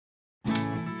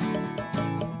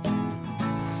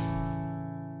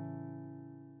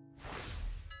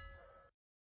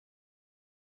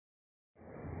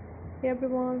Hey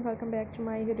everyone, welcome back to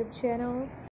my YouTube channel.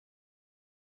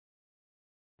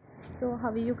 So how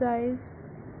are you guys?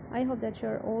 I hope that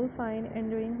you're all fine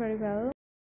and doing very well.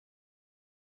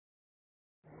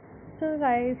 So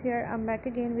guys, here I'm back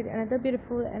again with another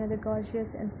beautiful, another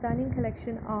gorgeous and stunning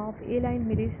collection of A-line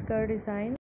midi skirt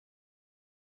design.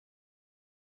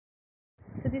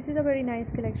 So this is a very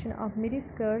nice collection of midi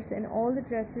skirts and all the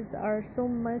dresses are so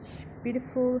much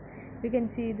beautiful. You can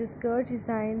see the skirt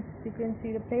designs, you can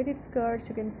see the pleated skirts,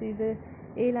 you can see the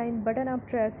A-line button-up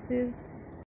dresses.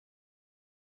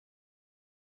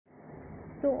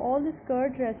 So all the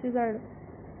skirt dresses are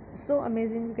so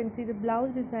amazing. You can see the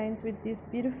blouse designs with these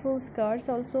beautiful skirts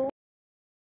also.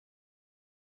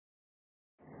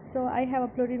 So I have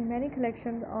uploaded many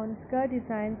collections on skirt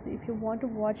designs. If you want to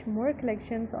watch more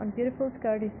collections on beautiful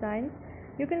skirt designs,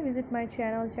 you can visit my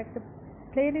channel, check the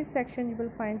playlist section, you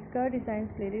will find skirt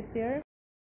designs playlist there.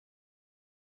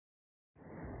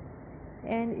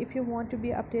 And if you want to be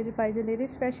updated by the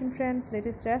latest fashion trends,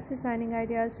 latest dress designing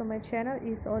ideas, so my channel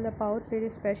is all about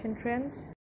latest fashion trends.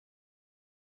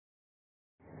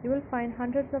 You will find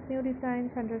hundreds of new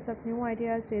designs, hundreds of new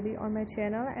ideas daily on my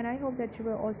channel, and I hope that you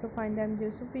will also find them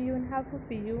useful for you and helpful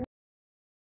for you.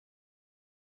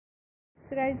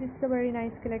 So guys, this is a very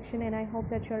nice collection and I hope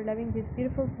that you are loving these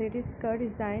beautiful pleated skirt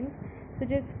designs. So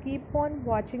just keep on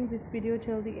watching this video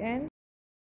till the end.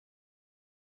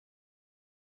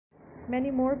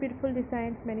 Many more beautiful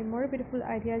designs, many more beautiful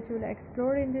ideas you will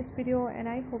explore in this video, and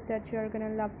I hope that you are gonna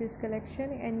love this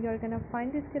collection and you're gonna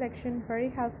find this collection very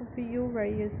helpful for you,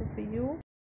 very useful for you.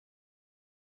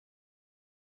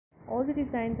 All the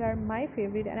designs are my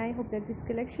favorite and I hope that this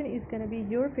collection is gonna be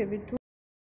your favorite too.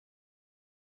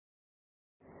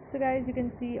 So guys, you can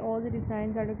see all the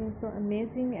designs are looking so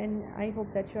amazing and I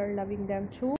hope that you are loving them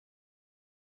too.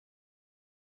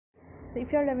 So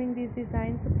if you are loving these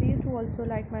designs, so please do also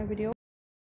like my video,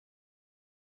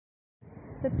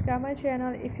 subscribe my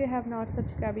channel if you have not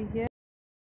subscribed yet,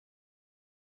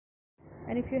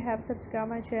 and if you have subscribed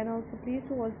my channel, so please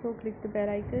do also click the bell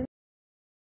icon.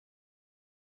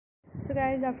 So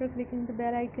guys, after clicking the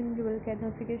bell icon, you will get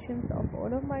notifications of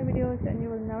all of my videos and you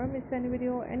will never miss any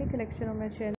video, any collection on my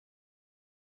channel.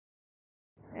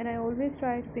 And I always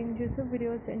try to bring useful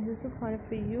videos and useful content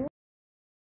for you.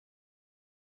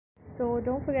 So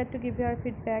don't forget to give your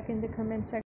feedback in the comment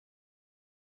section.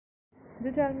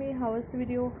 Do tell me how was the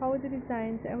video, how are the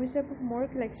designs, and which type of more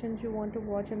collections you want to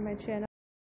watch on my channel.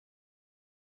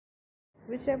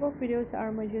 Which type of videos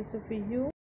are more useful for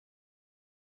you.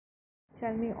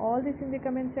 Tell me all this in the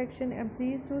comment section, and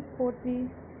please do support me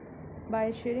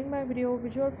by sharing my video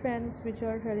with your friends, with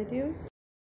your relatives.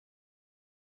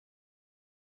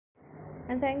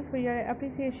 And thanks for your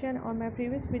appreciation on my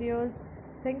previous videos.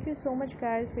 Thank you so much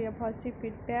guys for your positive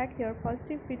feedback. Your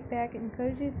positive feedback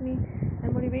encourages me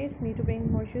and motivates me to bring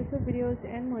more useful videos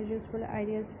and more useful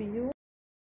ideas for you.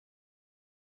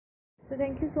 So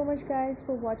thank you so much guys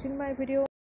for watching my video.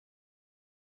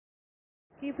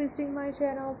 Keep visiting my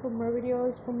channel for more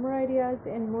videos, for more ideas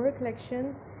and more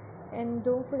collections. And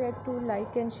don't forget to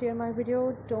like and share my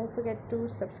video. Don't forget to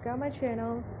subscribe my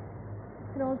channel.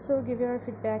 And also give your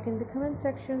feedback in the comment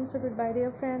section. So goodbye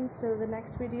dear friends, till the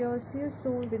next video. See you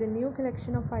soon with a new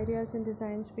collection of ideas and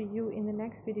designs for you in the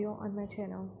next video on my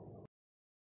channel.